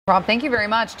Rob, thank you very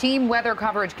much. Team weather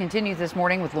coverage continues this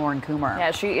morning with Lauren Coomer. Yeah,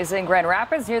 she is in Grand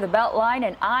Rapids near the Beltline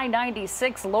and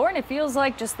I-96. Lauren, it feels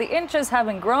like just the inches have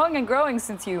been growing and growing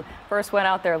since you first went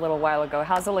out there a little while ago.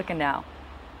 How's it looking now?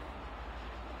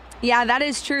 Yeah, that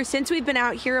is true. Since we've been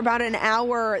out here about an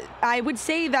hour, I would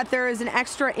say that there is an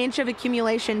extra inch of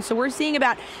accumulation. So we're seeing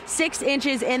about 6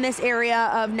 inches in this area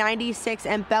of 96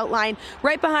 and Beltline.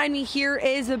 Right behind me here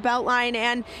is the Beltline,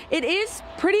 and it is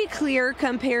pretty clear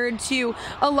compared to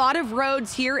a lot of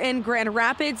roads here in Grand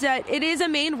Rapids. It is a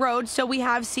main road, so we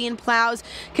have seen plows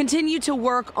continue to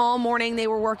work all morning. They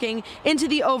were working into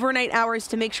the overnight hours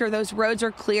to make sure those roads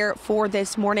are clear for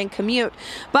this morning commute.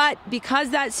 But because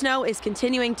that snow is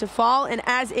continuing to fall, and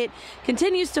as it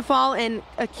continues to fall and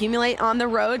accumulate on the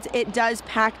roads, it does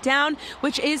pack down,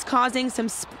 which is causing some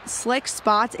slick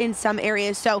spots in some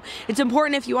areas. So it's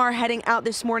important, if you are heading out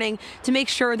this morning, to make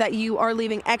sure that you are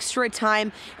leaving extra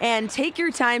time and take your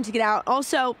time to get out.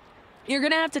 Also, you're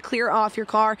going to have to clear off your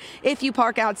car if you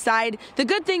park outside. The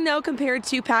good thing, though, compared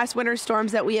to past winter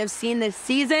storms that we have seen this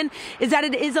season, is that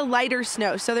it is a lighter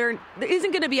snow. So there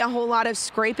isn't going to be a whole lot of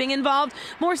scraping involved,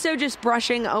 more so just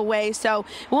brushing away. So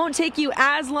it won't take you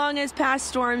as long as past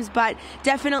storms, but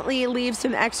definitely leave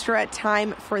some extra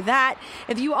time for that.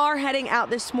 If you are heading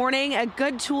out this morning, a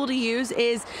good tool to use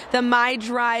is the My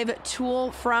Drive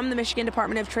tool from the Michigan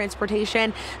Department of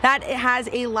Transportation. That has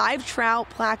a live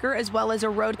trout placker as well as a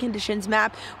road conditions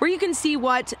map where you can see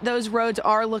what those roads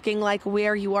are looking like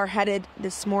where you are headed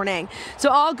this morning. So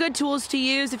all good tools to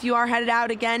use if you are headed out.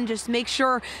 Again, just make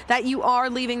sure that you are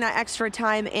leaving that extra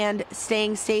time and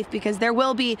staying safe, because there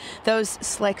will be those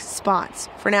slick spots.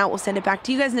 For now, we'll send it back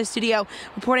to you guys in the studio.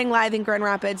 Reporting live in Grand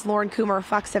Rapids, Lauren Coomer,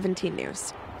 Fox 17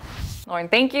 News. Lauren,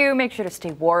 thank you. Make sure to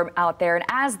stay warm out there. And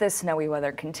as this snowy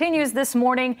weather continues this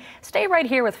morning, stay right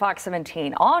here with Fox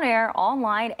 17 on air,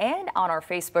 online, and on our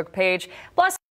Facebook page. Plus,